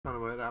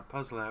that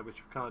puzzle out, which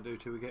we can't do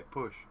till we get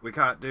push. We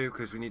can't do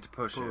because we need to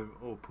push it.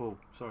 Or pull.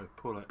 Sorry,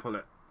 pull it. Pull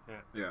it.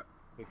 Yeah. Yeah.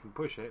 We can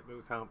push it, but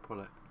we can't pull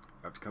it.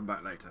 I have to come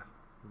back later.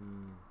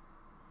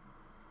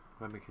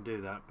 When we can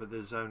do that, but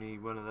there's only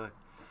one of the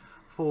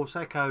Force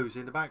Echoes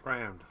in the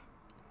background.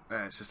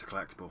 Yeah, it's just a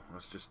collectible.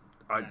 That's just.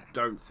 I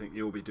don't think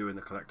you'll be doing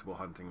the collectible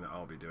hunting that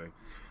I'll be doing.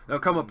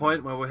 There'll come a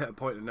point where we'll hit a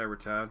point of no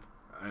return,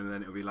 and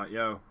then it'll be like,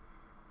 yo,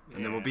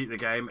 and then we'll beat the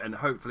game, and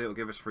hopefully it'll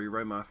give us free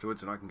roam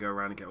afterwards, and I can go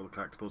around and get all the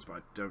collectibles. But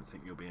I don't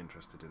think you'll be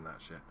interested in that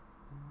shit.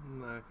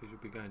 No, because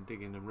you'll be going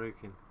digging and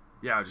rooking.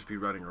 Yeah, I'll just be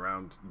running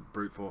around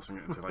brute forcing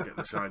it until I get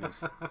the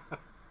shinies.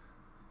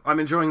 I'm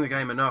enjoying the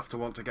game enough to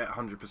want to get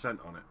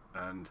 100% on it,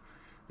 and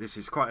this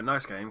is quite a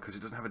nice game because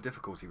it doesn't have a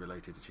difficulty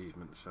related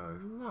achievement. So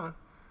no,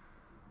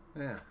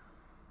 yeah,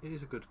 it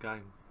is a good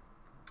game.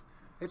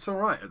 It's all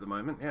right at the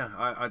moment. Yeah,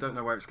 I don't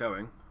know where it's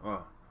going.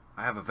 Well,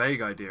 I have a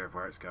vague idea of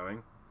where it's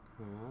going.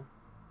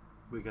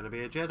 We're going to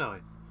be a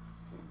Jedi.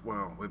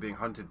 Well, we're being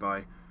hunted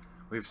by.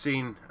 We've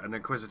seen an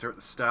Inquisitor at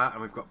the start,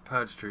 and we've got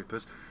Purge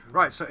Troopers.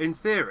 Right. So in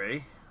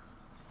theory,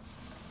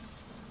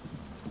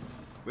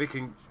 we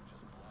can.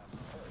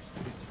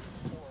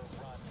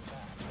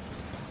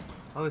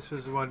 Oh, this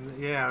was the one.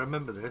 Yeah, I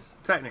remember this.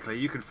 Technically,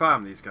 you can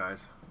farm these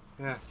guys.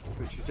 Yeah,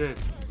 which you did.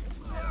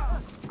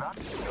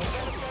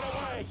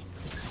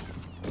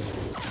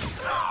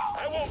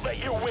 I won't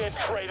let you win,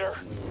 traitor.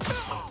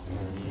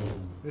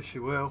 Yes,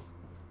 you will.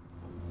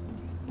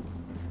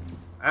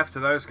 After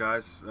those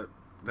guys,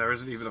 there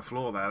isn't even a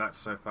floor there. That's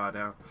so far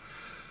down.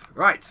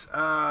 Right,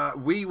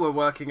 we were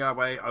working our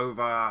way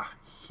over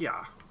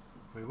here.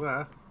 We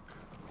were.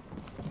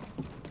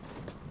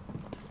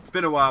 It's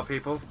been a while,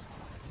 people.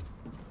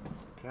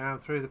 Down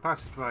through the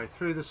passageway,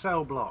 through the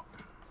cell block,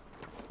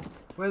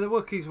 where the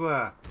Wookiees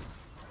were.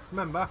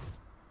 Remember?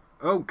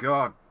 Oh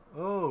God.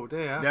 Oh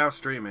dear. Now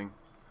streaming.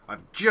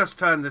 I've just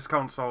turned this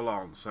console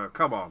on, so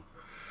come on.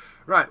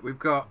 Right, we've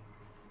got.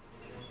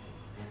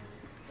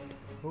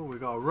 Oh, we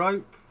got a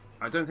rope.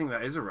 I don't think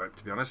that is a rope,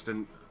 to be honest.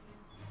 And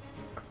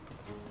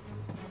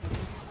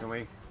can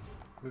we?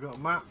 We got a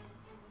map.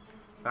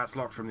 That's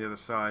locked from the other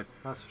side.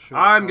 That's a short.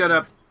 I'm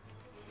gonna.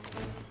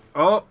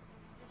 Oh,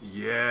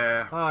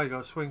 yeah. Oh, you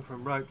got to swing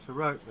from rope to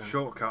rope then.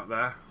 Shortcut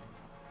there.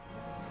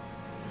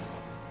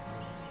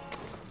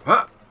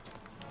 Huh.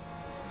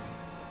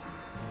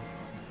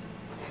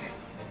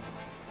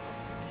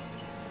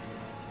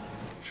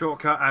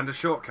 Shortcut and a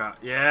shortcut.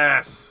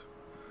 Yes.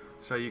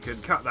 So you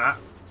can cut that.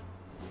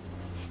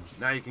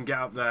 Now you can get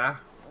up there.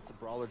 That's a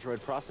brawler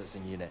droid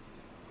processing unit.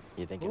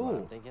 You thinking what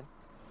I'm thinking?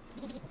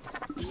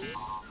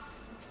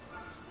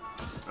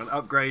 An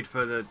upgrade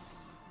for the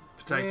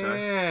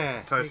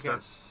potato toaster.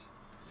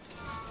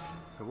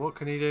 So what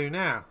can he do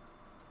now?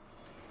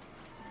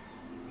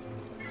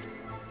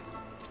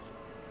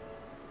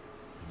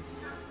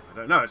 I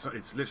don't know.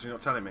 It's literally not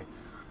telling me.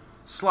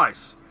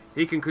 Slice.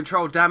 He can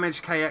control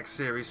damaged KX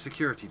series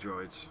security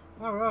droids.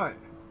 All right.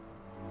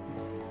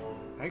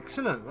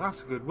 Excellent.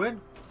 That's a good win.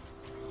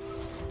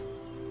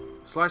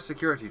 Slice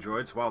security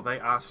droids while they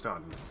are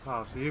stunned.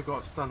 Oh, so you've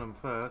got to stun them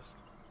first.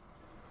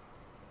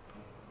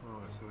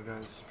 Alright, so we're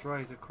going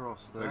straight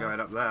across there. We're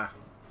going up there.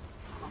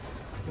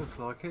 Looks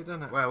like it,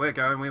 doesn't it? Where we're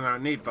going, we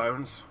won't need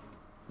bones.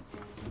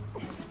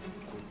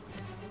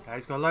 Yeah,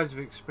 he's got loads of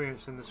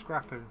experience in the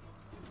scrapping.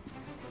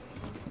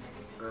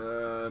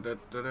 We're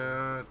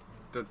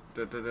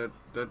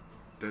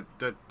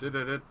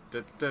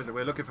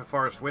looking for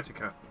Forrest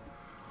Whitaker.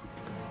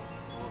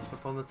 What's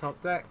up on the top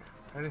deck?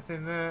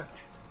 Anything there?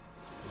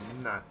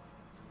 No.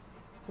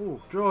 Oh,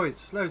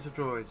 droids. Loads of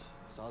droids.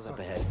 Saw's up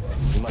ahead.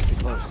 You must be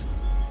close.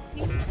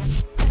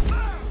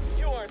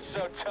 You aren't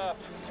so tough.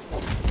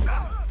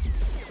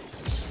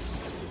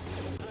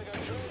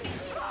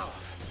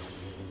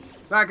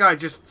 That guy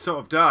just sort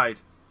of died.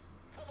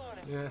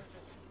 Yeah.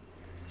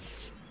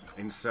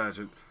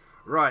 Insurgent.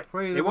 Right.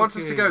 Free the It wants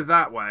us to go Wookiee.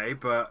 that way,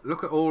 but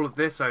look at all of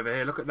this over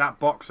here. Look at that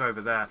box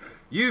over there.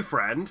 You,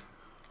 friend,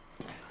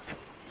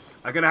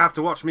 are going to have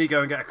to watch me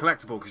go and get a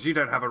collectible because you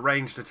don't have a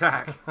ranged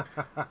attack.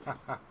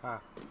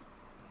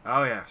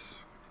 Oh,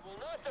 yes. Will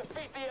not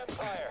defeat the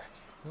Empire.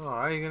 Oh,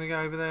 are you going to go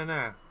over there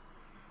now?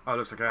 Oh,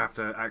 looks like I have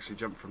to actually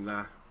jump from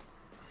there.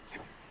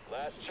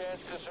 Last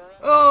chance to surrender.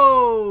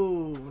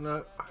 Oh,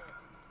 no.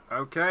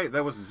 Okay,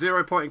 there was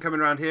 0 point in coming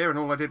around here, and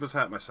all I did was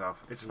hurt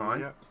myself. It's fine.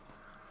 Yep.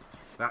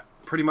 That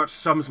pretty much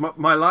sums up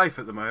my life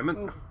at the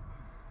moment.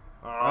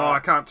 Oh, I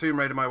can't Tomb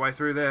Raider my way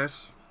through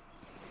this.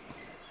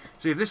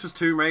 See, if this was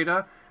Tomb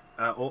Raider,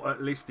 or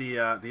at least the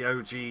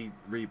OG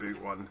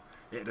reboot one,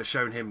 it'd have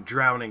shown him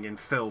drowning in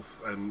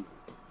filth and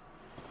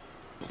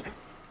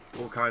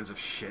all kinds of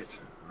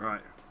shit. Right.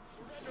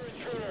 Surrender,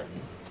 intruder.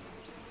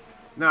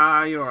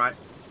 Nah, you're alright.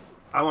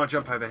 I want to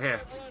jump over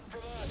here. Run from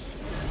us.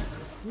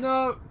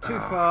 No, too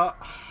far.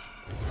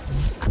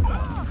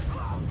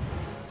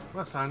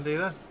 That's handy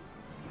then.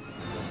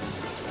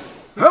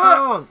 You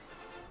can't.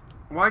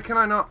 Why can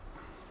I not?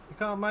 You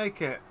can't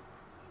make it.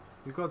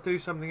 You've got to do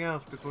something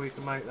else before you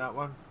can make that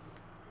one.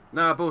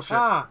 Nah, bullshit.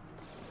 Ah!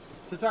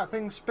 Does that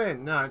thing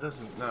spin? No, it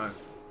doesn't. No.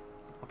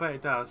 I bet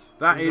it does.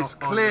 That You'll is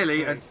not find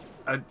clearly the key.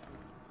 a...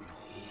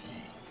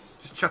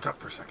 Just shut up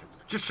for a second.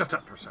 Just shut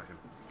up for a second.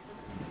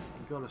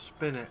 You've got to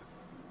spin it.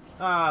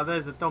 Ah,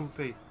 there's a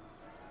dumpy.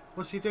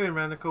 What's he doing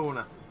round the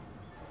corner?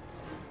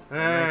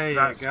 There you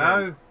that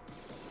go.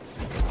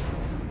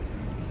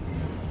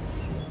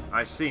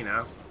 I see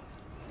now.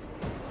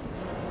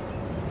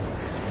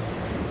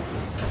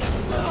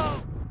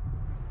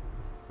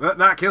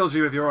 That kills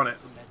you if you're on it.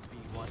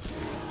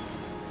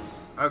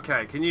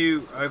 Okay, can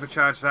you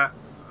overcharge that?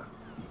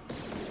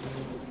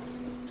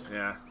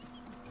 Yeah.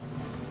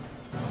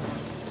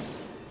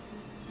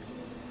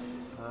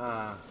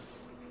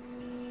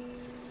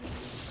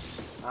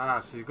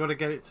 So you've got to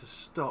get it to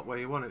stop where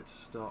you want it to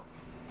stop.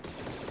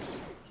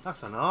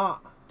 That's an art.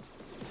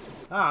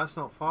 That's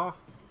not far.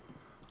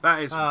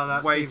 That is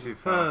That's way even too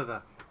far.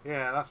 further.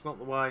 Yeah, that's not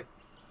the way.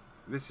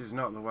 This is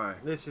not the way.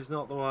 This is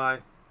not the way.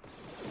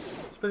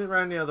 Spin it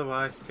round the other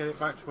way. Get it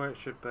back to where it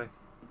should be. You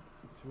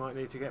might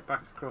need to get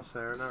back across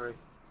there in a hurry.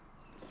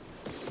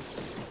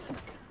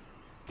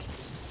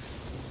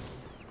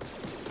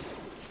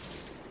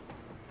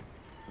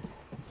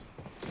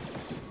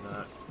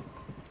 No.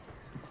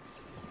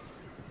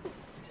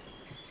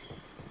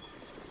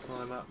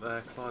 Climb up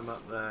there, climb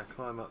up there,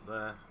 climb up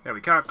there. Yeah,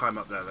 we can't climb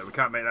up there though. We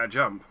can't make that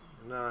jump.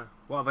 No.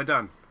 What have I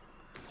done?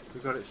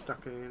 We've got it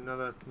stuck in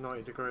another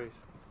 90 degrees.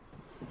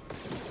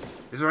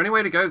 Is there any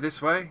way to go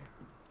this way?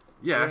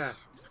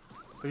 Yes. Yeah.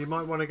 But you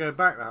might want to go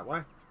back that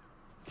way.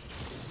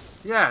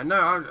 Yeah, no,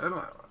 I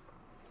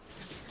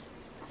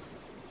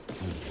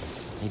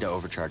Need to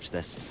overcharge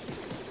this.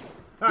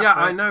 That's yeah,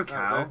 right. I know, That'll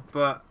Cal, do.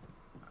 but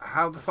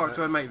how the fuck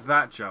do I make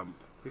that jump?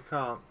 You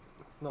can't.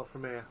 Not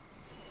from here.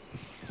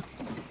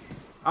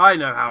 I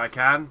know how I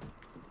can.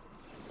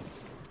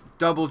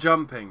 Double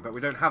jumping, but we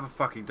don't have a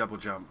fucking double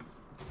jump.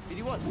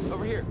 BD1,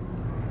 over here.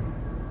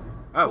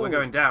 Oh, we're Ooh.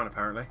 going down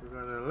apparently. We're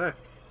going to the left.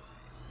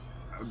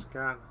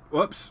 Scan.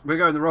 Whoops, we're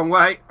going the wrong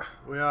way.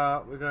 We're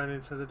going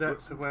into the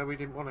depths of where we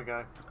didn't want to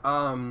go.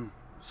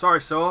 Sorry,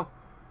 Saw.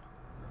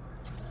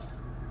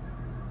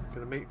 Going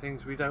to meet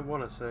things we don't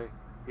want to see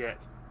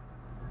yet.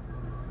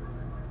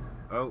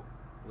 Oh,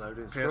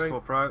 Loading screen.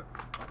 PS4 Pro.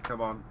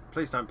 Come on,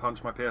 please don't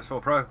punch my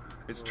PS4 Pro.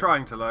 It's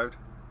trying to load.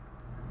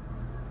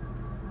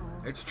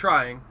 It's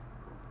trying.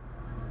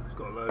 It's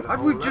got to load a Have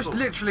whole we just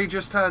level. literally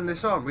just turned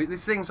this on?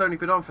 This thing's only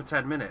been on for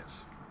 10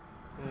 minutes.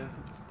 Yeah.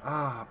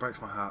 Ah,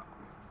 breaks my heart.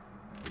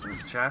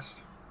 There's a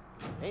chest.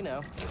 Hey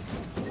now.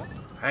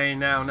 Hey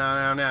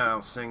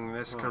now, sing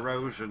this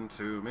corrosion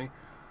to me.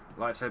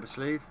 Lightsaber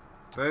sleeve.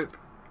 Boop.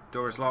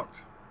 Door is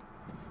locked.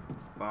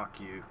 Fuck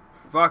you.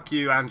 Fuck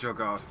you and your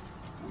god.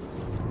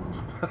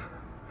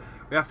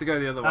 We have to go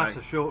the other way. That's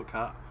a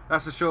shortcut.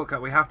 That's a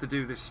shortcut. We have to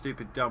do this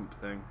stupid dump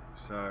thing.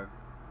 So.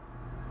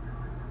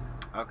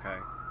 Okay.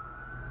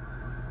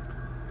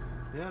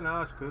 Yeah, no,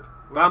 that's good.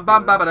 Bam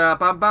bam babada,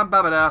 bam bam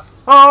babada.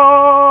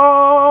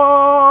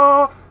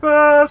 Oh,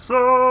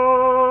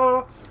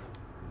 Verso.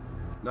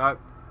 No.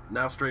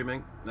 Now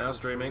streaming. Now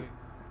streaming.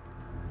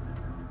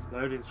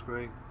 Loading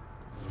screen.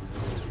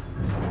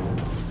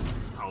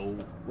 Oh.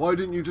 Why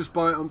didn't you just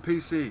buy it on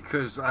PC?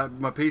 Because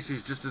my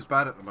PC's just as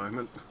bad at the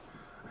moment.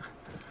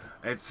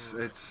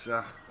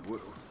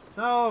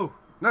 No!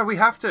 No, we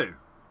have to.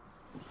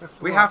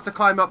 We have to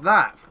climb up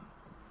that.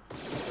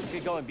 Let's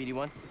get going,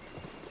 BD1.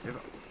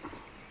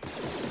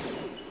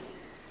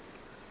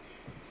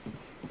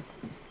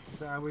 Is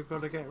that how we've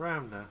got to get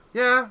round there?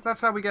 Yeah,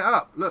 that's how we get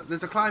up. Look,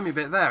 there's a climby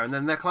bit there, and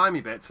then there are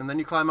climby bits, and then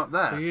you climb up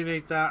there. So you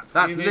need that.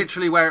 That's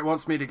literally where it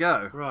wants me to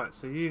go. Right,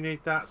 so you need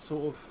that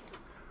sort of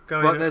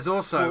going. But at there's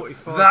also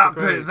 45 that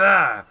degrees. bit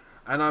there.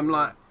 And I'm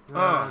like,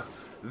 oh,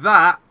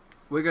 that,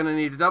 we're going to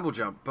need a double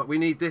jump. But we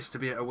need this to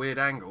be at a weird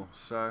angle,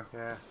 so.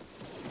 Yeah.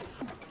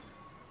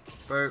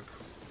 Boop.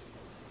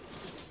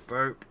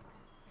 Boop.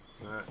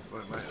 Right,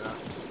 won't make that.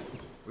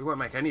 We won't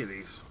make any of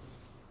these.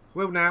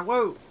 Well, now,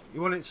 whoa!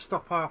 You want it to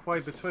stop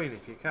halfway between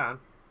if you can.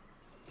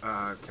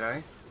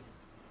 Okay.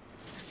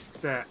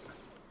 There.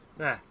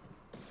 There.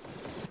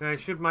 Now you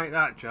should make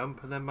that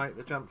jump and then make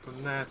the jump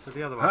from there to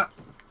the other one. Huh.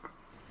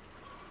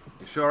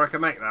 You sure I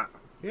can make that?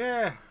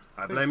 Yeah.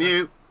 I think blame so.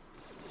 you.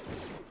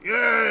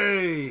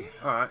 Yay!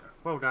 Alright.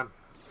 Well done.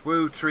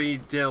 Woo tree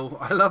dill.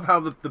 I love how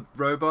the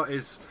robot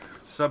is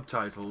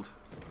subtitled.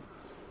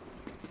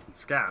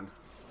 Scan.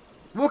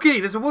 Wookiee!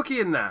 There's a Wookiee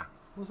in there.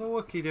 What's a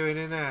Wookiee doing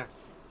in there?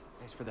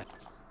 Thanks for that.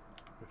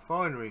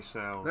 Refinery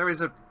cell.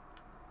 There's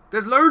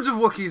loads of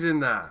Wookiees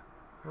in there.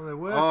 Oh, they're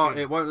working. Oh,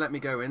 it won't let me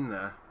go in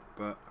there.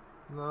 But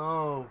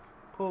No.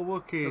 Poor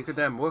Wookiees. look at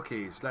them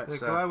Wookiees. They're Let's.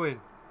 glowing.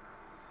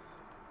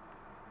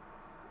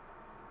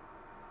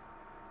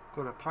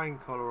 Got a pain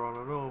collar on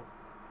and all.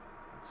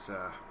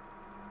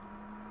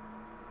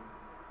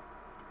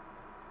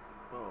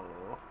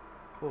 Oh,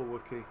 poor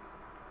Wookiee.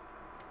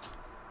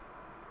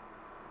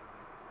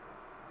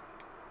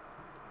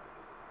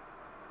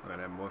 Look at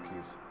them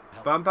Wookiees.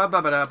 Bum bum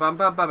babada, bum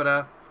bum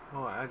babada.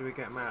 Alright, how do we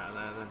get them out of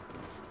there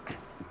then?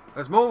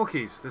 There's more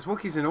Wookiees. There's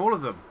Wookiees in all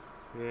of them.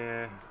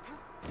 Yeah.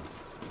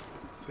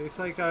 But if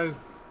they go...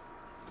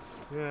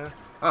 Yeah.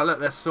 Oh, look,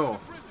 there's Saw.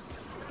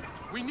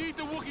 We need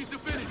the Wookiees to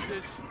finish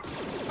this.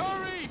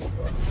 Hurry!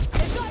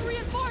 They've got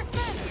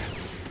reinforcements!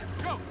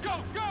 Go,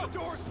 go, go! The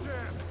door's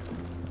jammed.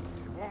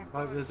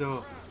 Open the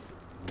door.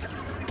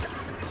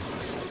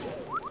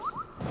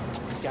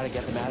 Gotta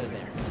get them out of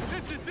there.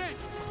 This is it.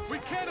 We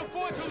can't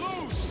afford to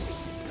lose.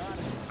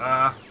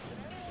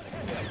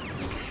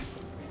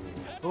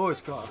 Oh,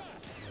 it's got her.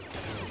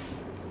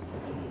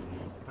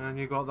 And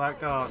you got that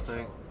guard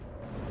thing.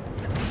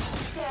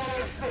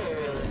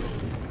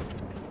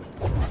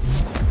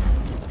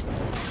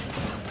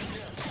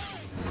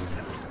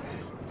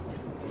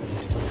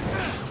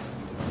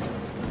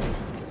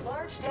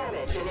 Large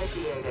damage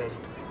initiated.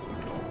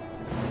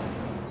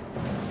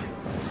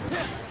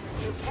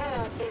 You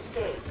cannot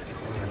escape.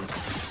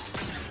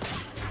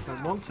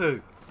 Don't want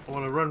to. I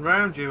want to run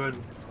round you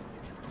and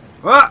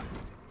Ah!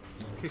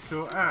 kick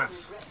your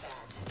ass.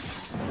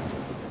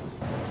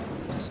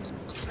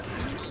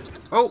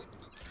 Oh!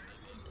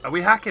 Are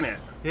we hacking it?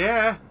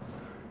 Yeah,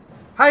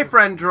 Hey,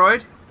 friend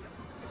droid!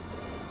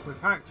 we've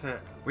hacked it.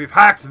 We've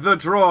hacked the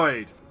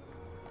droid!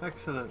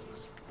 Excellent.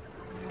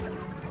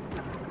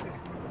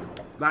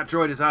 That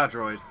droid is our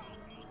droid.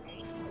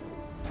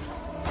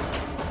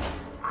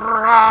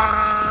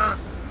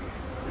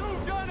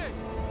 You've done it.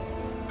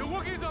 The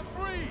Wookiees are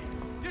free.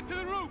 Get to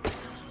the roof.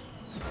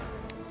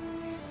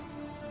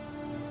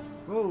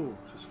 Oh,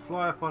 just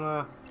fly up on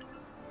a...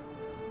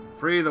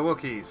 Free the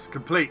Wookiees.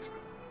 Complete.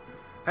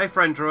 Hey,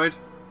 friend droid.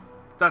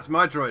 That's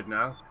my droid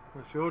now.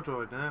 That's your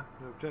droid now.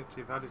 Your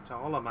objective added to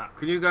holomap.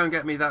 Can you go and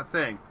get me that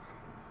thing?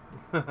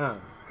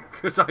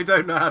 Because I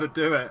don't know how to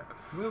do it.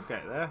 We'll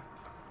get there.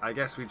 I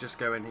guess we just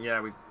go in here.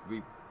 Yeah,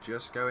 we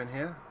just go in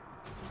here.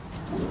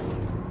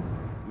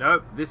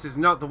 Nope, this is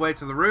not the way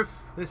to the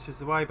roof. This is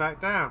the way back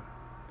down.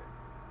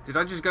 Did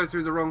I just go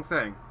through the wrong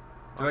thing?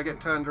 Did I get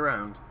turned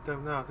around?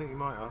 Don't know, I think you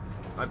might have.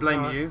 I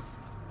blame No. you.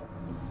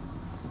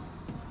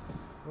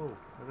 Oh,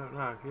 I don't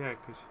know. Yeah,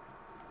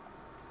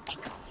 because...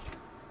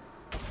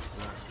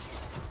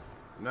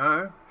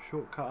 No?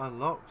 Shortcut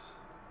unlocked.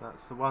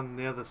 That's the one on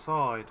the other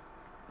side.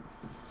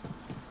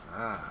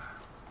 Ah.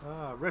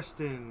 Ah,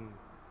 resting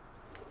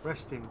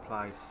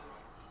place.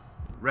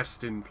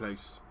 Rest in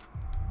place.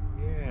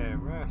 Yeah,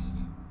 rest.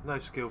 No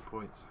skill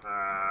points.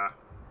 Ah.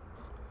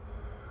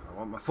 I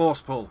want my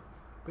force pull.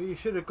 But you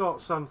should have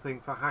got something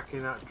for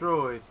hacking that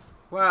droid.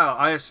 Well,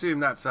 I assume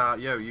that's yo,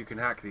 you can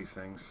hack these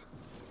things.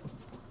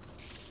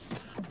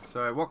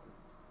 So what?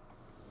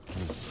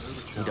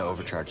 Need to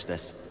overcharge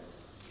this.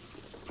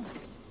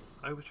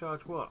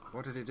 Overcharge what?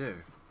 What did it do?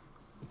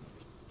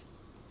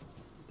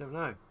 Don't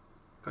know.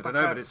 I don't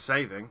know, but it's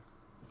saving.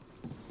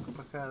 Go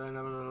back out there and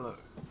have another look.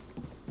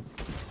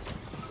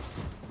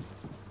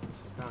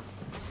 Done.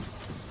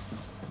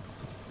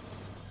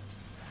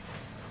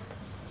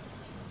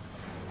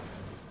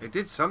 It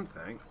did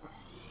something.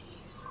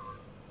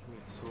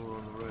 It's all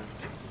on the room.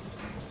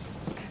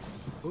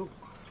 Oh,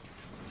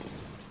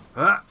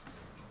 Ah!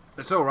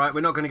 It's alright,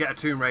 we're not going to get a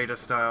Tomb Raider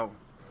style.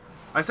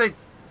 I say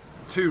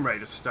Tomb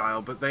Raider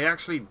style, but they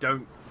actually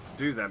don't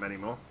do them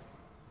anymore.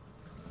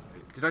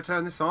 Did I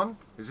turn this on?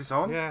 Is this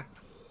on? yeah.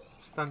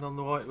 Stand on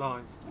the white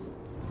lines.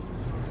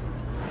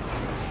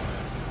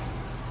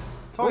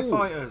 TIE Ooh.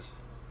 fighters.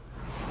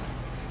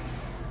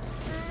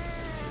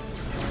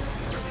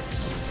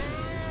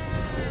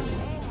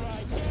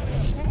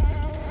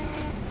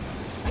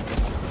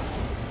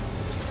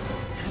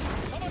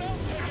 Someone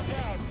else take it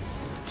down.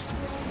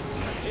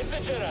 It's a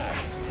Jedi.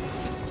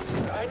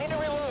 I need to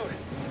reload.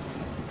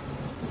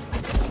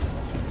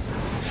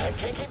 I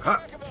can't keep Ha.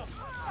 track of them.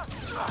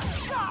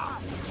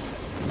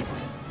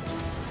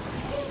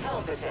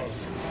 Incompetent.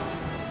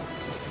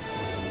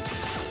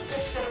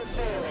 Systems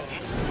failing.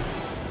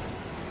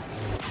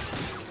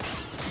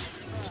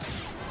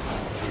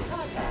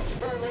 Contact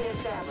firmly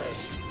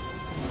established.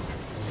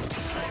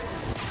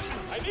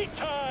 I need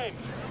time.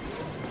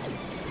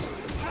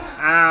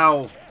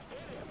 Ow!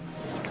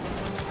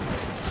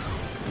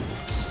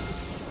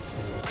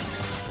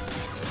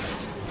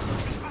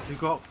 You've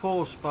got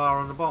force bar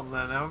on the bottom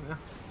there now, haven't you?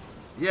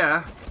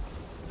 Yeah.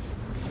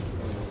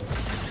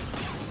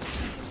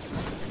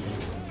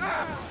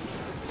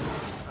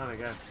 And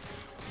again.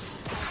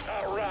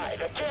 All right,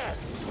 again.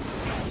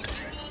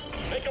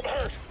 Make them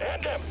hurt.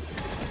 And them.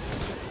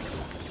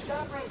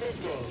 Stop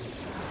resisting.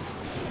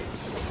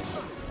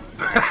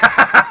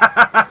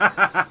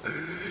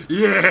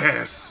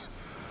 Yes!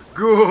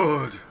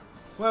 Good!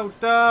 Well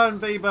done,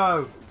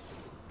 Bebo.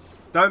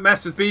 Don't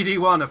mess with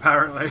BD1,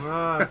 apparently.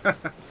 Right. A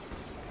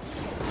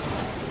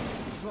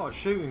lot of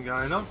shooting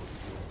going on.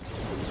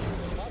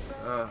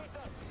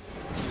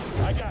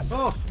 I got this.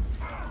 Oh!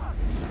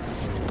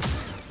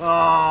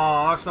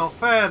 Oh, that's not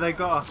fair. They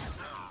got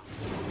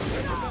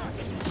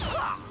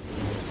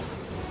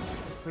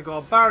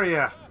a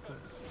barrier.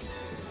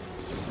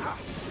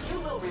 You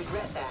will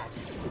regret that.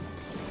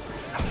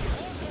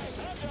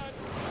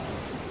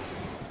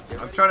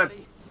 I'm trying to...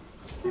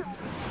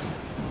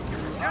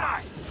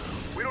 Jedi!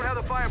 We don't have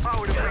the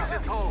firepower to break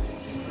this hole.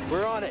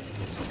 We're on it.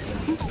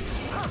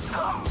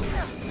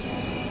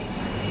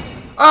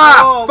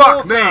 Ah! Oh,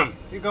 Fuck Walker. me!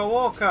 You got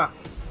Walker.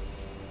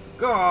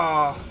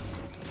 Gah!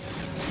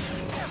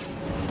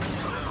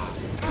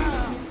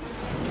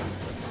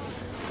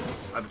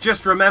 I'm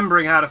just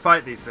remembering how to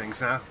fight these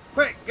things now.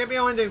 Quick, get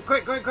behind him!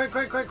 Quick, quick, quick,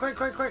 quick, quick, quick,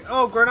 quick, quick!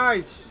 Oh,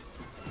 grenades!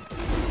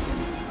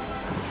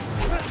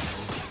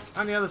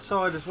 And the other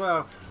side as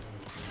well.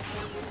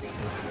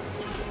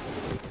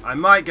 I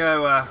might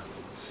go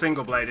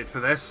single-bladed for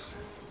this.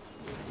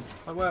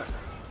 That work.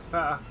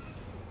 Better.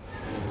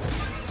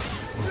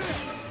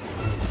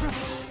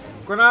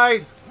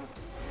 Grenade!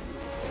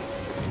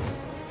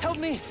 Help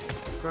me!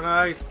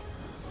 Grenade!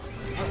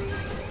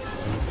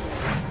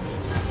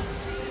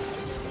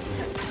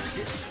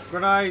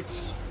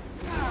 Grenades!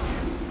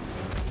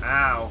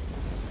 Ow.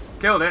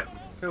 Killed it.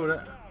 Killed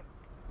it.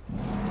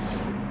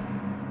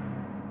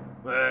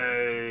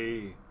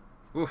 Hey.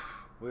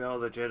 Oof. We are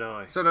the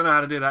Jedi. Still don't know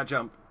how to do that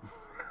jump.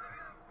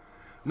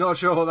 Not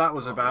sure what that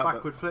was about. but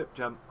Backward flip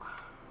jump.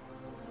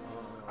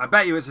 I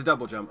bet you it's a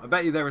double jump. I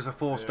bet you there is a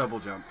forced double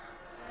jump.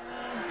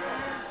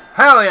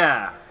 Hell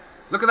yeah!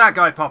 Look at that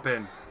guy pop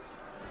in.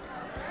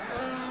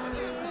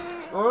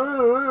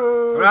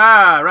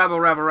 Ah, rabble,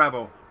 rabble,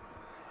 rabble.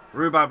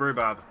 Rhubarb,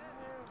 rhubarb.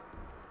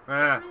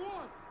 Yeah.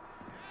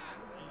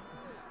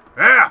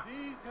 Yeah!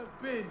 These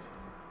have been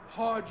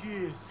hard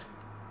years.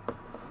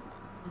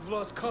 We've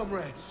lost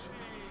comrades,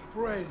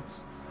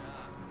 friends,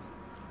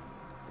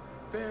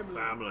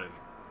 family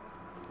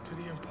to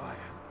the Empire.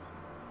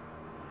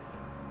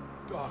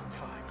 Dark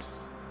times.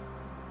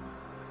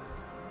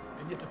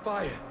 And yet the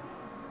fire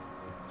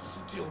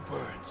still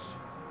burns.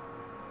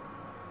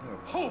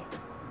 Hope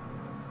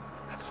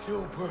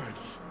still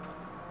burns.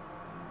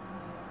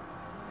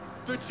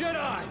 The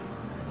Jedi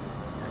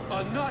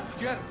are not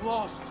yet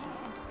lost.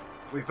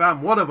 We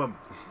found one of them.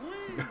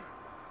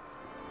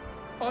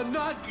 Are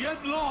not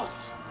yet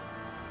lost.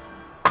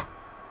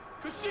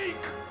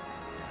 Kashyyyk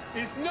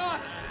is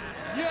not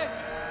yet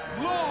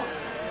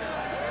lost.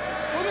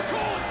 For the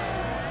cause.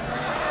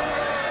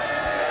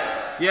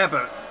 Yeah,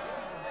 but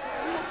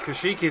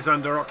Kashyyyk is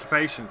under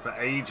occupation for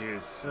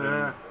ages.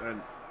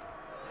 And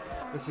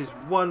This is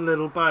one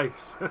little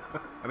base.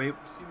 I mean, You've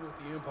seen what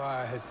the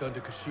Empire has done to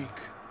Kashyyyk.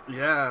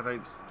 yeah, they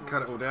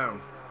cut it all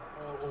down.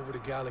 All over the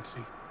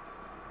galaxy.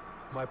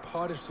 My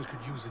partisans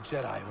could use a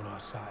Jedi on our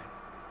side.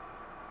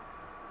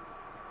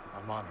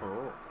 I'm on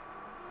her.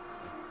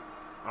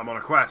 I'm on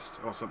a quest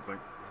or something.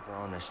 We're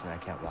on a mission I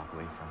can't walk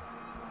away from.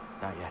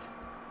 Not yet.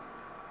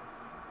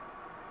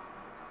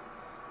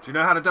 Do you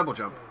know how to double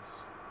jump?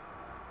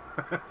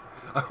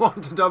 I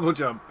want to double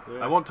jump. Yeah.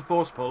 I want to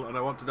force pull and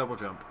I want to double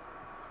jump.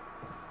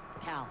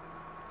 Cal,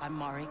 I'm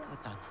Mari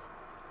Kosan,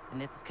 and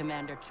this is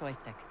Commander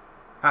Choisik.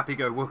 Happy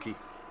go Wookie.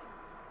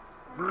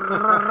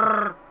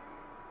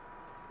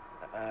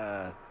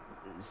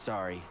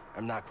 Sorry.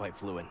 I'm not quite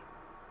fluent.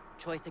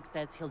 Choisik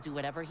says he'll do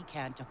whatever he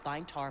can to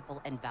find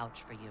Tarful and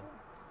vouch for you.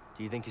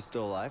 Do you think he's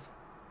still alive?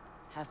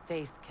 Have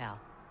faith, Cal.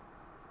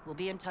 We'll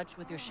be in touch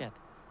with your ship.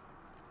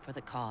 For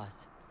the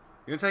cause.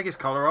 You gonna take his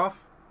collar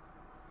off?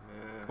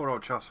 Yeah. Poor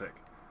old Chosick.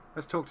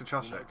 Let's talk to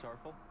Chosick.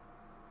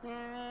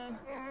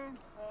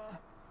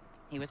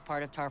 He was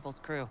part of Tarful's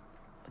crew,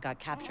 but got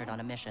captured on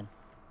a mission.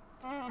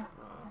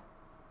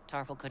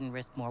 Tarful couldn't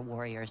risk more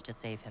warriors to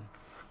save him.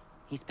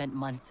 He spent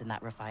months in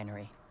that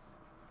refinery.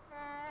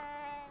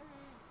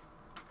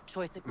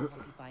 Choisik will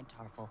help you find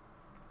Tarful.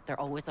 They're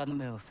always on the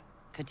move.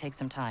 Could take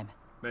some time.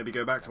 Maybe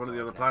go back to one of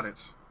the other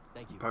planets.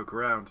 Thank you. Poke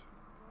around.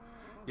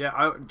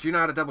 Yeah, do you know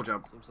how to double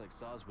jump? Seems like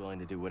Saw's willing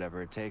to do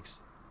whatever it takes.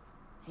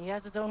 He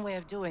has his own way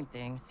of doing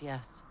things,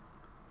 yes.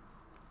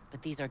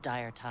 But these are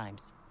dire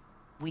times.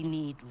 We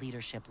need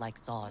leadership like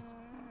Saw's.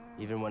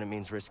 Even when it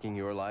means risking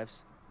your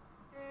lives?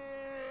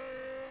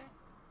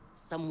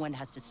 Someone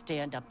has to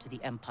stand up to the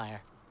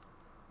Empire.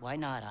 Why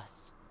not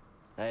us?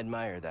 I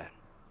admire that.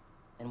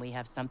 Then we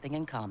have something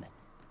in common.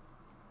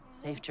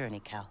 Safe journey,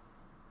 Cal.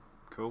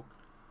 Cool.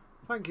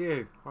 Thank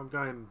you. I'm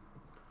going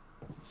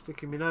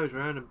sticking my nose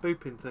around and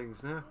booping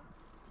things now.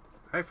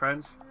 Hey,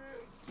 friends.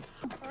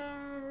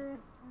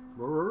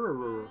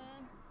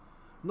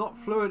 Not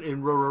fluent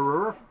in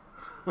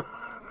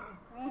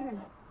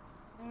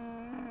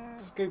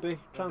Scooby,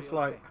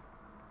 translate.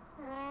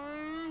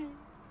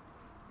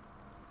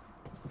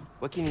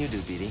 What can you do,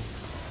 BD?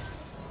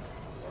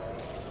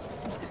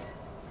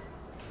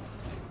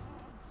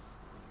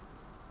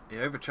 He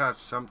overcharged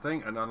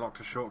something and unlocked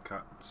a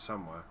shortcut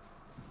somewhere.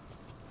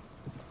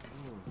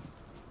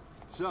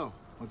 So,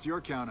 what's your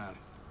count at?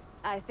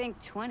 I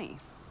think 20.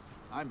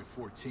 I'm at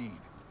 14.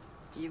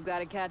 You've got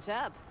to catch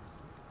up.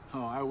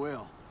 Oh, I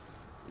will.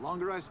 The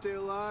longer I stay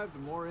alive, the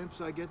more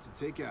imps I get to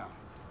take out.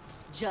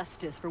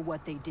 Justice for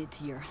what they did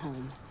to your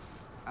home.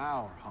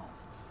 Our home.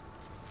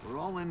 We're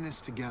all in this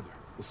together.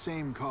 The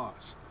same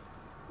cause.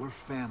 We're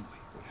family.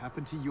 What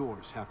happened to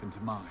yours happened to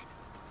mine.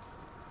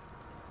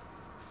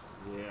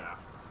 Yeah.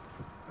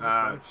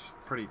 It's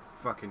pretty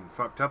fucking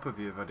fucked up of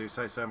you, if I do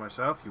say so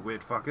myself, you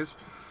weird fuckers.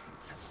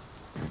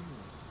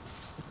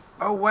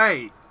 Oh,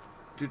 wait.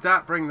 Did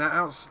that bring that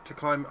out to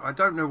climb? I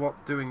don't know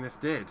what doing this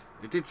did.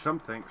 It did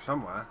something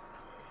somewhere.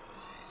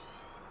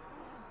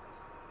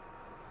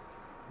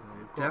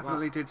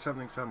 definitely did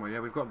something somewhere. Yeah,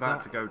 we've got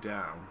that to go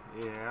down.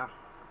 Yeah.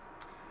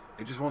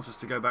 It just wants us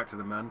to go back to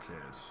the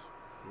Mantis.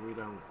 We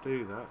don't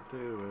do that,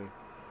 do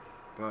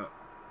we? But,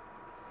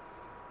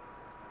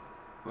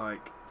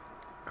 like...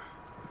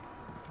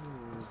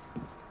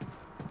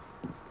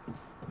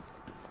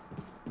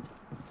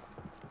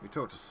 We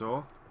talked to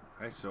Saw.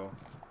 Hey, Saw.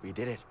 We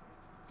did it.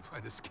 By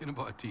the skin of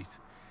our teeth.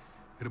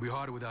 It'll be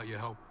harder without your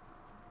help.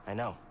 I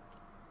know.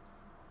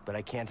 But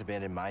I can't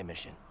abandon my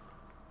mission.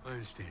 I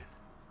understand.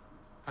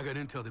 I got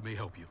intel that may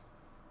help you.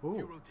 Ooh. A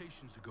few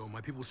rotations ago,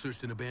 my people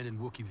searched an abandoned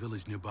Wookiee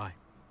village nearby.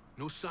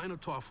 No sign of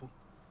Tarful,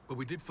 but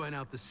we did find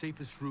out the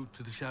safest route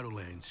to the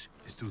Shadowlands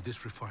is through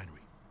this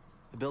refinery.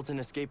 I built an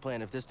escape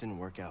plan if this didn't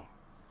work out.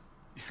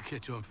 You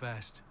catch on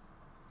fast.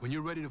 When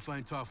you're ready to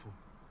find Tarful,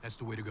 that's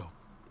the way to go.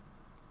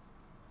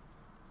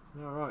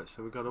 Alright,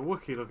 so we've got a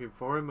Wookiee looking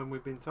for him and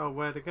we've been told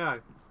where to go.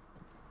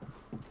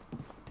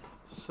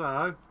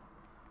 So,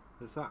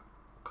 has that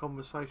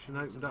conversation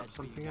opened up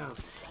something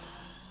else?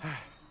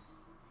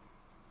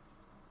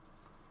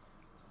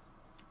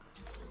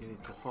 You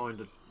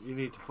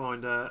need to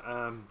find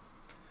a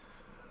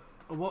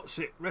what's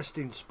it,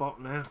 resting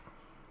spot now.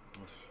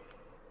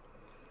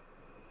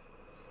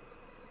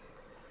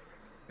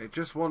 It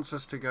just wants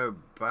us to go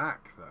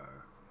back,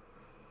 though.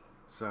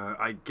 So,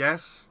 I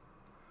guess...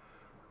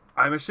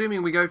 I'm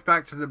assuming we go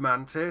back to the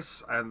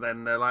Mantis, and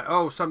then they're like,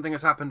 oh, something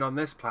has happened on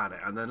this planet.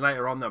 And then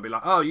later on they'll be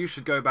like, oh, you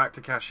should go back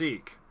to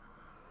Kashyyyk.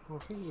 Well,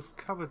 I think we've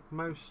covered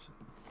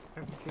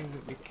everything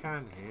that we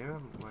can here,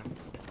 haven't we?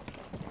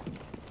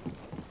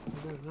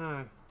 I don't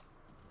know.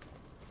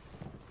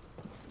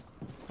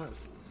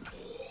 That's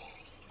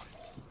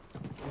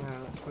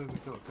where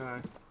we've got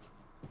to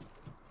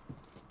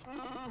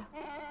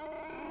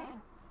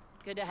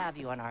Good to have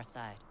you on our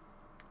side.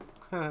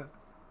 go.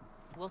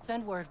 We'll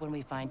send word when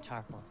we find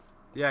Tarful.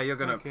 Yeah, you're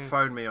gonna Okay.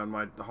 phone me on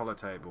my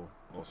holotable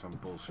or some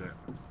bullshit.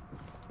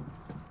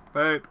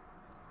 Boop.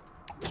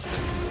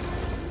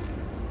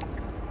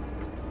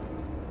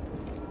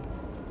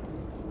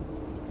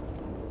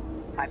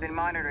 I've been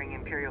monitoring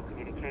Imperial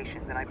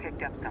communications and I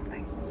picked up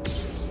something.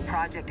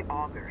 Project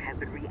Augur has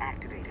been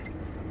reactivated.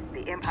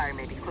 The Empire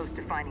may be close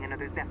to finding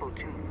another Zepho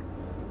tomb.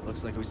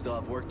 Looks like we still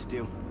have work to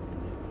do.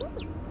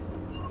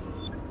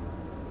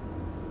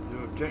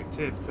 New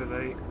objective to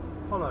the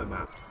holo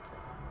map.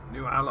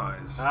 New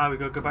allies. Ah, we've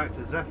got to go back to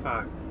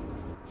Zepho.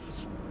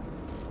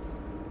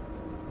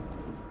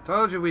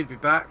 Told you we'd be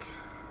back.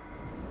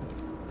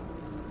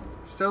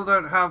 Still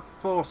don't have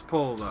force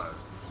pull though.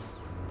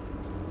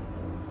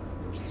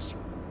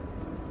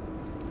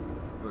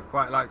 Would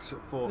quite like some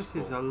force This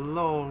pull. is a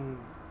long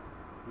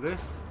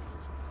lift.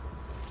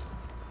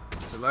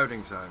 It's a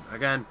loading zone.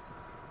 Again,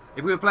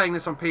 if we were playing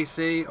this on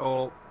PC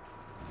or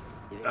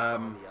You think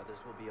some of the others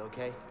will be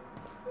okay?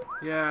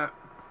 yeah,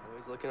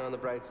 Always looking on the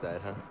bright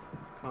side, huh?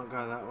 Can't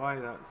go that way,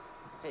 that's...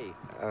 Hey,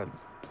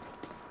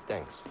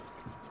 thanks.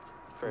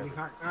 Can you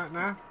hack that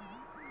now?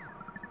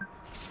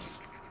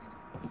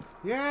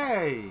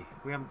 Yay!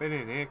 We haven't been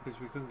in here because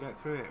we couldn't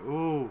get through it.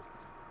 Ooh.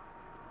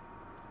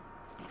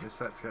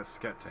 let's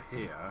get to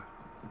here.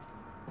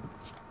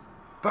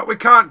 But we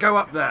can't go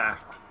up there.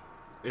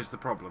 Is the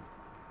problem.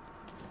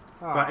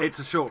 Oh, But it's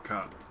a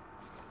shortcut.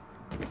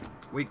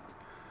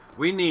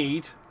 We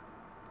need.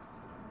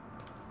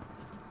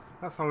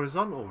 that's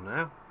horizontal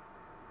now.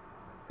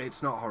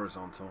 It's not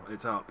horizontal.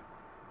 It's up.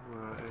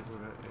 Well, it is,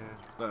 isn't it?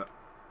 Yeah. Look,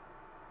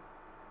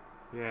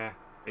 Yeah.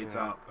 it's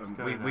yeah, up, it's and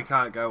going we up.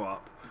 can't go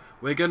up.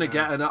 We're gonna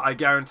get an up. I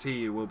guarantee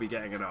you, we'll be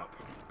getting an up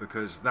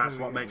because that's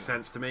what makes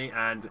sense to me.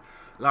 And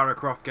Lara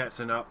Croft gets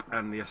an up,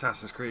 and the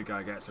Assassin's Creed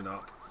guy gets an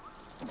up.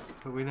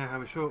 But we now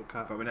have a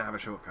shortcut. But we now have a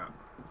shortcut,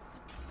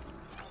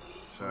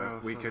 so Oh,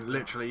 we so can that-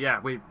 literally,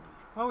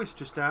 Oh, it's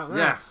just out there,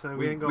 Yeah, so we-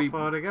 we ain't got we-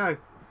 far to go.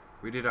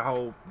 we did a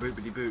whole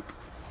boopity boop.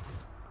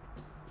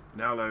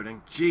 Now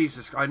loading.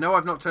 Jesus, I know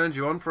I've not turned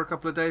you on for a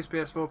couple of days,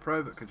 PS4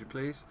 Pro, but could you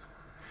please?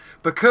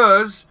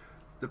 Because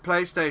the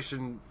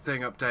PlayStation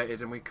thing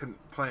updated and we couldn't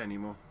play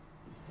anymore.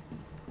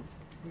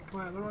 We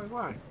come out the right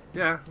way.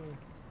 Yeah,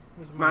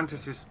 Where's the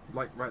Mantis is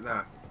like right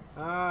there.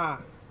 Ah,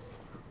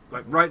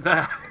 Like right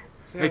there.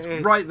 Yeah, It's it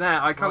is. right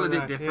there. I coloured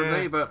Right it there,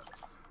 differently, yeah. but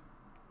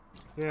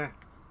yeah.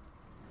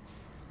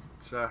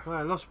 it's,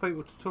 Well, lots of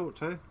people to talk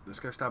to. let's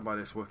go stand by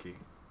this Wookiee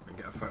and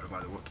get a photo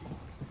by the Wookiee.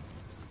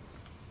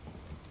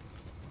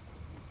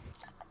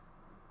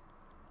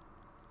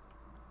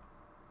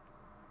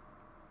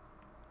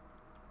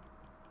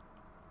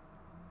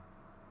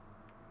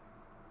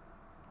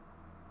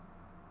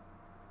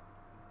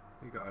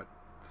 You got a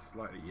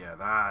slightly, yeah,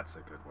 that's a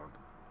good one.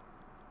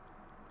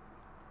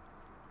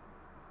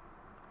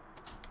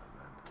 And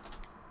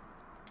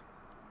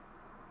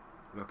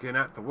then looking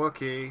at the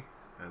Wookiee,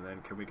 and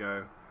then can we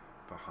go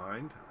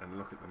behind and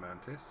look at the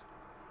Mantis?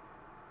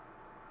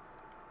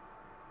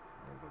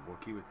 Or the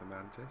Wookiee with the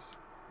Mantis?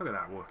 Look at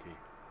that Wookiee.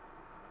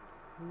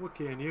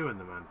 Wookiee and you and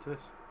the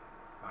Mantis.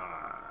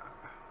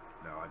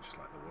 No, I just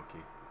like the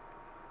Wookiee.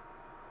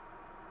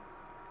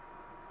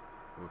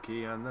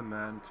 Wookiee and the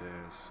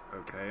Mantis.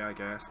 Okay, I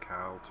guess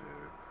Cal too.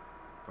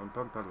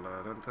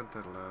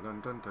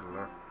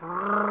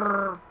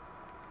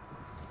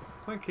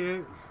 Thank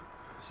you.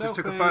 Just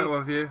took a Selfie. photo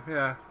of you,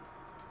 yeah.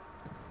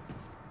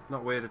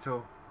 Not weird at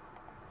all.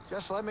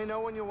 Just let me know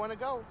when you want to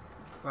go.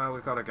 Well,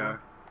 we've got to go.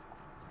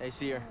 Hey,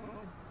 Seer.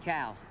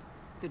 Cal,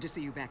 good to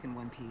see you back in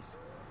one piece.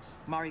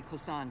 Mari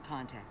Kosan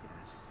contacted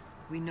us.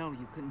 We know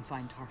you couldn't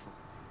find Tarful.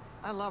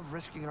 I love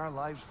risking our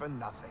lives for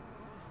nothing.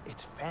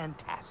 It's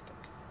fantastic.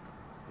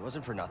 It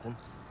wasn't for nothing.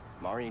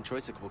 Mari and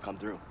Choysic will come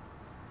through.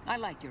 I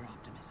like your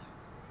optimism.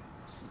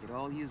 We could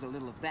all use a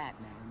little of that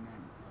now and then.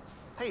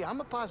 Hey,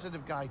 I'm a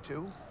positive guy,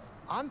 too.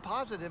 I'm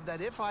positive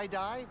that if I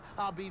die,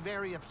 I'll be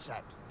very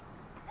upset.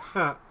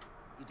 You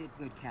did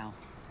good, Cal.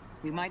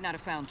 We might not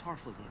have found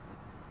Tarful yet,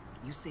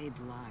 but you saved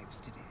lives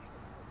today.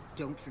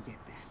 Don't forget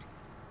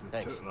that.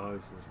 Thanks. Took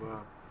lives as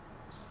well.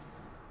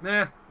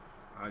 Nah.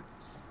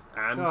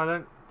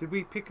 Did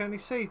we pick any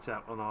seeds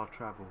up on our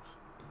travels?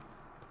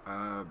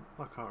 I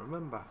can't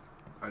remember.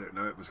 I don't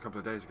know. It was a couple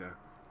of days ago.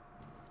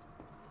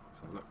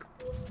 So look.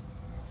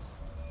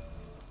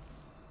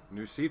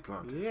 New seed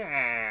plant.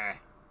 Yeah.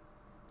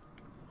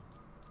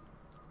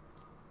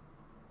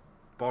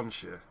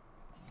 Bonshire.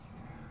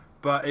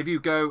 But if you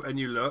go and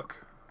you look,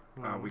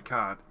 we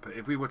can't. But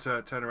if we were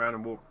to turn around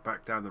and walk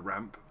back down the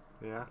ramp,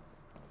 Yeah.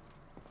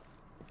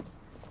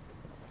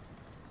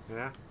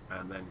 Yeah.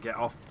 and then get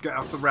off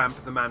the ramp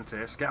of the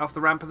mantis, get off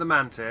the ramp of the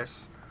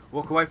mantis,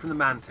 walk away from the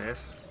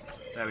mantis.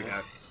 There we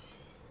go.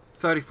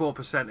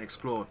 34%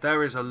 explored.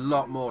 There is a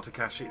lot more to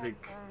Kashyyyk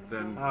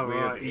than we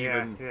have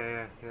even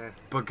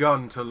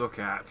begun to look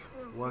at.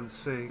 One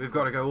seed. We've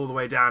got to go all the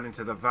way down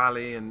into the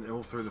valley and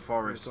all through the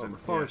forest. We've got And the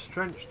forest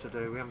trench to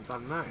do. We haven't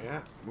done that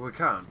yet. Well, we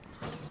can't.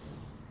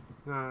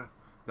 No.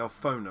 They'll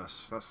phone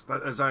us. That's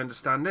that, as I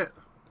understand it.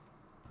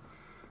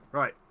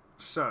 Right.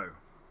 So.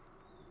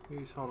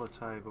 Use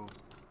holotable.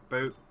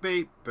 Boop,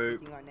 beep, boop.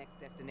 Picking our next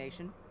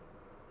destination.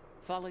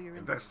 Follow your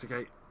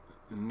Investigate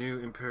new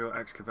Imperial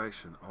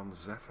excavation on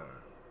Zepho.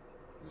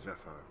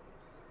 Zepho.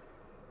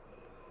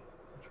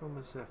 Which one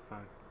was Zepho?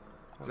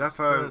 That was Zepho. the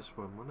first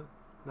one, wasn't it?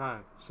 No,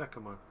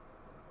 second one.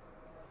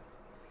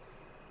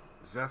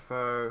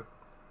 Zepho.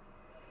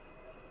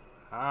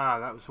 Ah,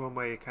 that was one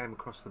where you came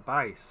across the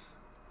base.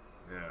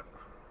 Yeah.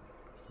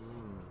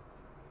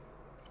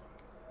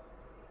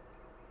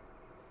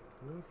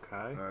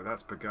 Okay. No,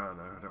 that's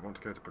Pagano. I don't want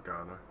to go to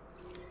Pagano.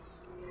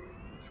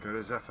 Let's go to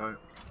Zepho.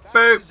 Back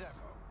Boop! to Zepho.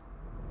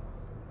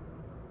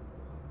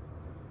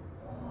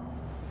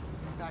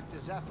 Back to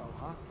Zepho,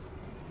 huh?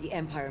 The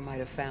Empire might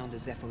have found a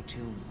Zepho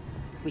tomb.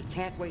 We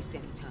can't waste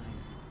any time.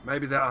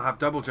 Maybe that'll have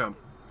double jump.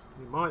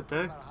 You might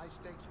do. Got a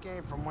high-stakes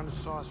game from one of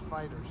Saw's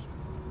fighters.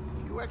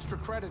 A few extra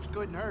credits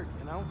couldn't hurt,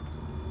 you know?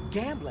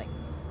 Gambling.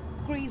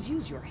 Grease,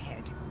 use your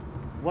head.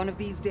 One of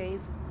these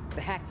days,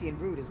 the Haxian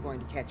brood is going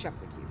to catch up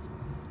with you.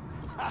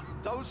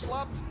 Those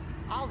slubs,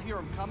 I'll hear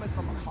them coming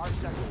from a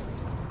parsec away.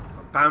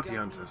 Bounty Don't need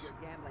hunters.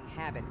 your gambling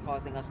habit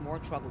causing us more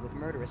trouble with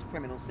murderous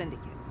criminal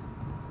syndicates.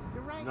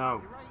 You're right,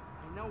 No. you're right.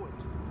 I know it.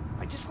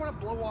 I just want to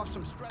blow off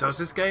some stress. Does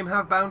this game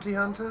have bounty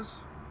hunters?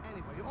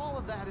 Anyway, all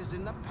of that is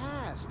in the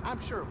past.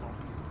 I'm sure it won't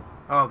be.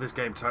 Oh, this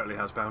game totally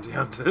has bounty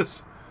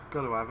hunters. It's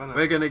got to have, hasn't it?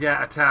 We're going to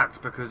get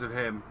attacked because of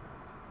him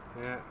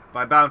Yeah.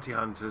 by bounty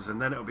hunters,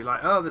 and then it'll be like,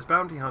 oh, there's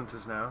bounty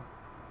hunters now.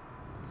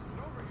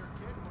 Get over here,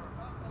 kid.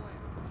 We're about to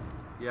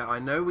land. Yeah, I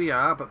know we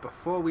are, but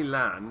before we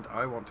land,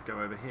 I want to go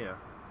over here.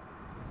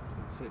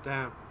 Sit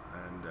down.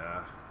 And,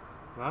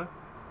 No?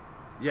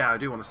 yeah, I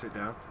do want to sit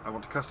down. I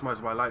want to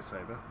customize my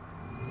lightsaber.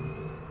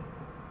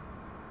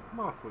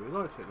 Oh, I thought you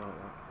liked it like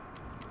that.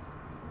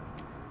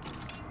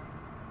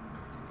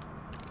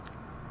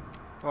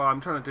 Well,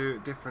 I'm trying to do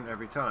it different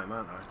every time,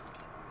 aren't I?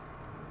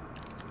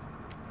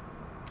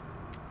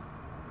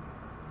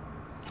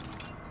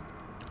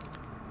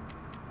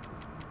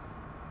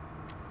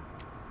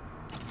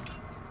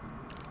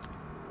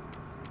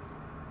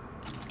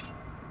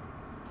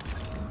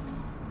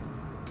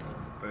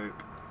 Boop.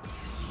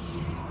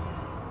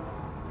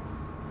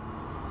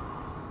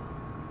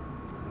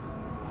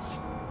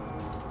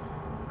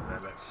 And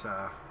then let's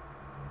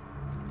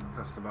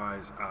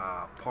customize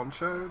our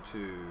poncho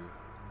to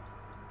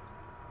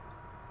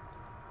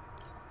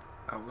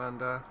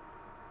Outlander,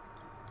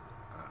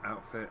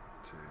 outfit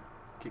to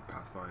keep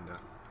Pathfinder.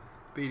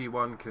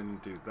 BD1 can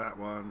do that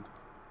one,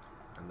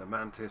 and the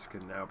Mantis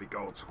can now be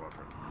Gold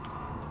Squadron.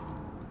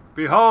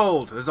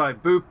 Behold, as I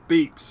boop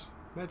beeps.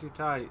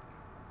 Meditate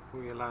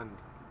before you land.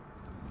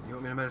 You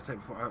want me to meditate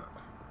before?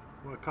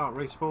 Well, it can't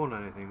respawn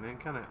anything then,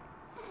 can it?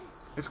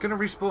 It's going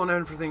to respawn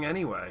everything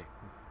anyway,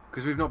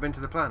 because we've not been to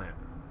the planet.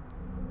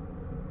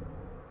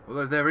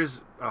 Although there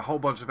is a whole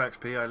bunch of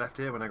XP I left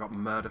here when I got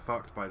murder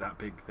fucked by that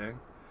big thing.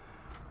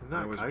 In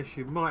that case,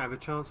 you might have a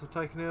chance of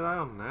taking it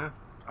on now.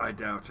 I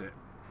doubt it.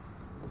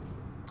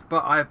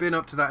 But I have been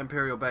up to that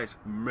Imperial base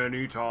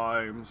many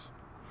times.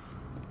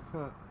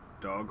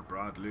 Dog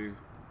Bradley.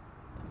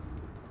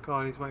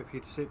 God, he's waiting for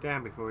you to sit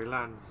down before he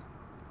lands.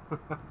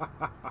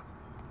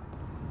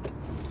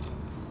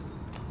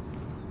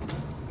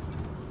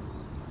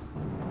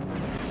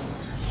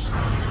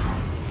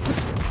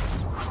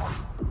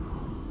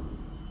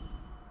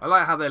 I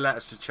like how they let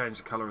us just change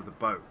the colour of the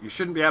boat. You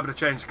shouldn't be able to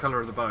change the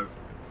colour of the boat.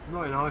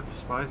 Not in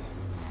hyperspace.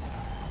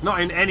 Not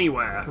in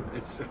anywhere.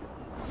 It's...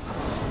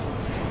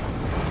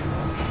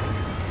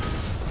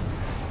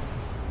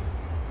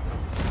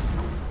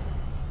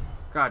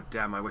 God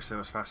damn, I wish there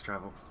was fast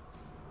travel.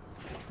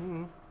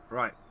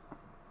 Right.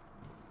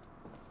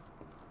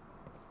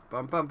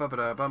 Bum bum ba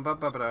da bum bum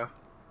ba da.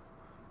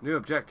 New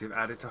objective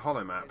added to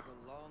holomap. There's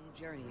a long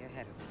journey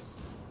ahead of us.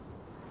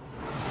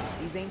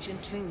 These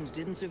ancient tombs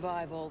didn't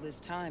survive all this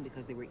time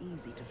because they were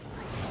easy to find.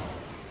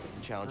 It's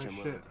a challenge I'm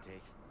willing to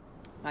take.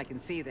 I can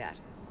see that.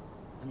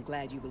 I'm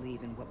glad you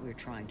believe in what we're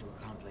trying to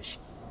accomplish.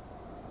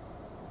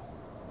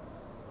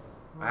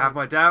 I have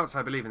my doubts.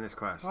 I believe in this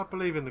quest. I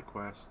believe in the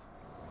quest.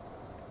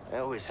 I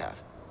always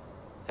have.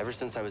 Ever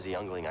since I was a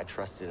youngling, I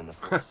trusted in the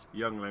Force.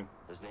 Youngling.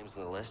 Those names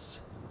on the list,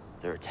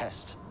 they're a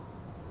test.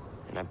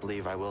 And I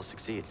believe I will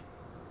succeed.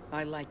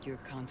 I like your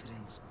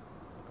confidence.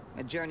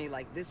 A journey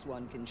like this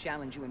one can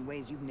challenge you in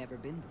ways you've never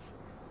been before.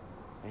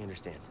 I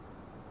understand.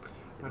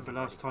 Remember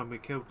last time we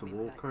killed the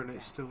walker and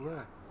it's still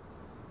there?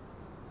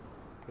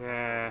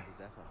 Yeah.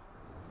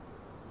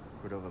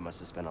 Cordova must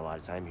have spent a lot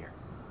of time here.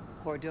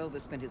 Cordova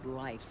spent his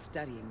life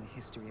studying the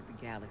history of the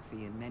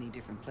galaxy in many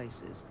different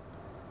places.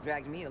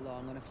 Dragged me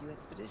along on a few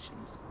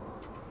expeditions.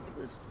 It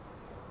was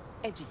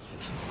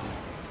educational.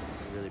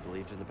 You really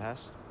believed in the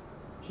past?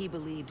 He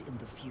believed in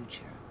the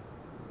future.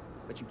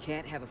 But you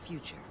can't have a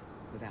future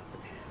without the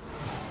past.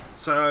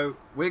 So,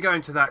 we're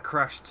going to that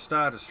crashed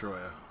Star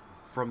Destroyer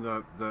from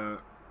the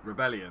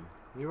Rebellion.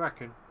 You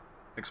reckon?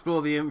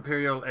 Explore the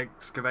Imperial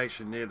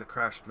excavation near the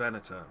crashed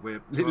Venator.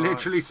 It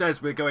literally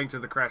says we're going to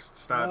the crashed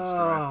Star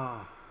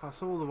Destroyer.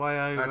 That's all the way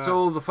over. That's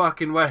all the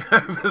fucking way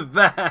over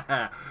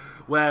there.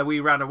 Where we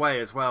ran away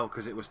as well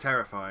because it was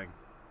terrifying.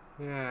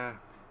 Yeah.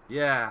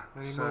 Yeah.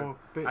 Any more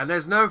bits? And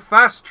there's no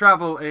fast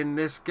travel in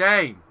this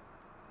game.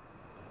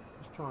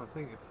 Just trying to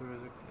think if there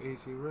is an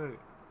easy route.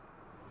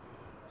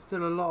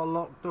 Still a lot of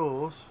locked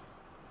doors.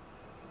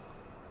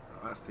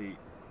 That's the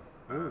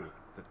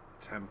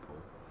temple.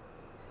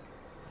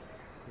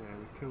 Yeah,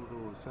 we killed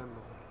all the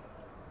temple.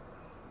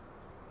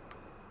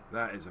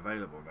 That is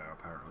available now,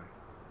 apparently.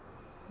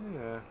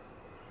 Yeah.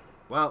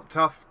 Well,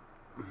 tough.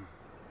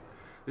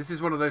 This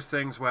is one of those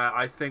things where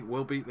I think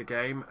we'll beat the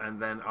game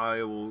and then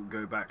I will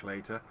go back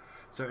later.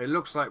 So it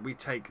looks like we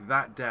take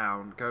that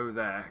down, go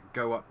there,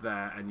 go up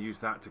there, and use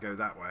that to go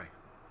that way.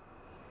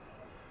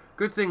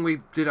 Good thing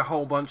we did a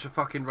whole bunch of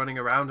fucking running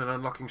around and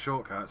unlocking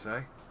shortcuts,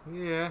 eh?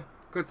 Yeah.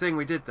 Good thing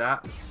we did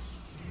that. Bit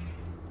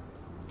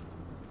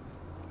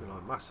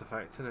like Mass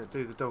Effect, innit?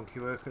 Do the donkey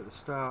work at the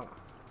start.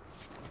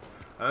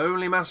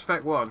 Only Mass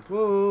Effect 1.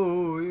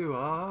 Whoa, you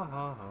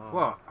are.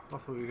 What? I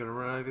thought you were going to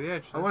run over the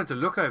edge. I wanted to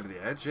look over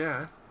the edge,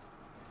 yeah.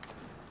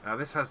 Now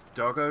this has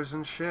doggos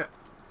and shit.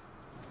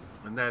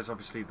 And there's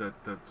obviously the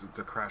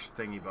crashed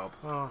thingy bob.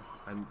 Oh.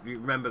 And you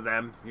remember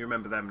them. You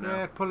remember them now.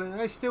 Yeah,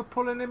 they're still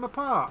pulling him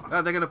apart.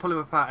 Oh, they're going to pull him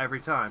apart every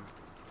time.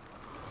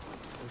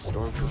 No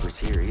stormtroopers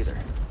here either.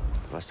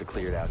 Must have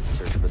cleared out in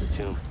search for the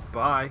tomb.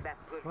 Bye. That's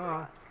good for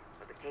us,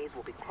 but the K's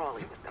will be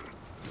crawling with them.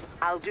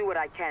 I'll do what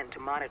I can to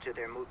monitor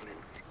their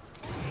movements.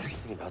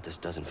 Something about this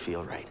doesn't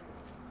feel right.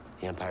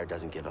 The Empire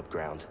doesn't give up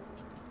ground.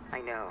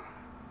 I know.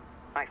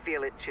 I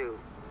feel it too.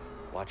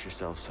 Watch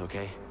yourselves,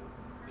 okay?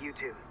 You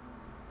too.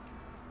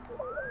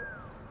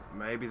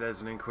 Maybe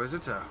there's an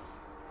Inquisitor.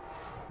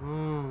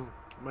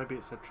 Maybe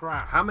it's a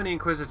trap. How many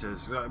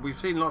Inquisitors? We've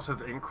seen lots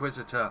of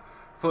Inquisitor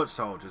foot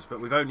soldiers, but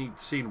we've only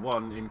seen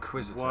one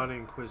Inquisitor. One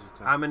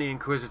Inquisitor. How many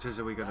Inquisitors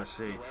are we going to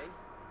see?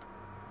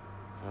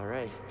 All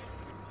right.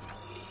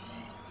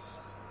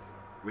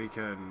 We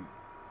can,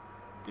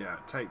 yeah,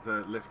 take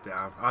the lift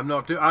down. I'm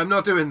not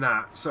doing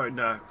that. Sorry,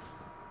 no.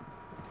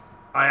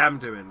 I am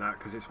doing that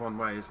because it's one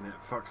way, isn't it?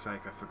 Fuck's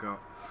sake, I forgot.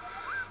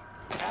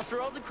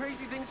 After all the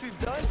crazy things we've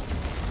done,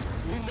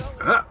 you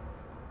know.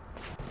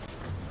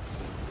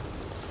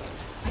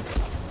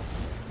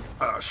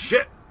 Oh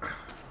shit!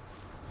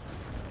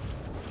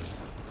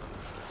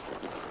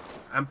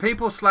 And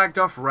people slagged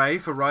off Ray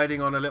for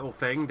riding on a little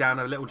thing down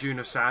a little dune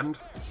of sand.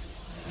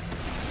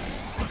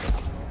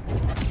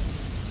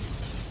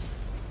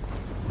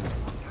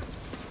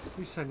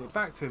 You sent it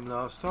back to him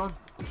last time.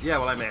 Yeah,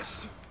 well I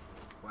missed.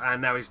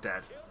 And now he's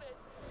dead.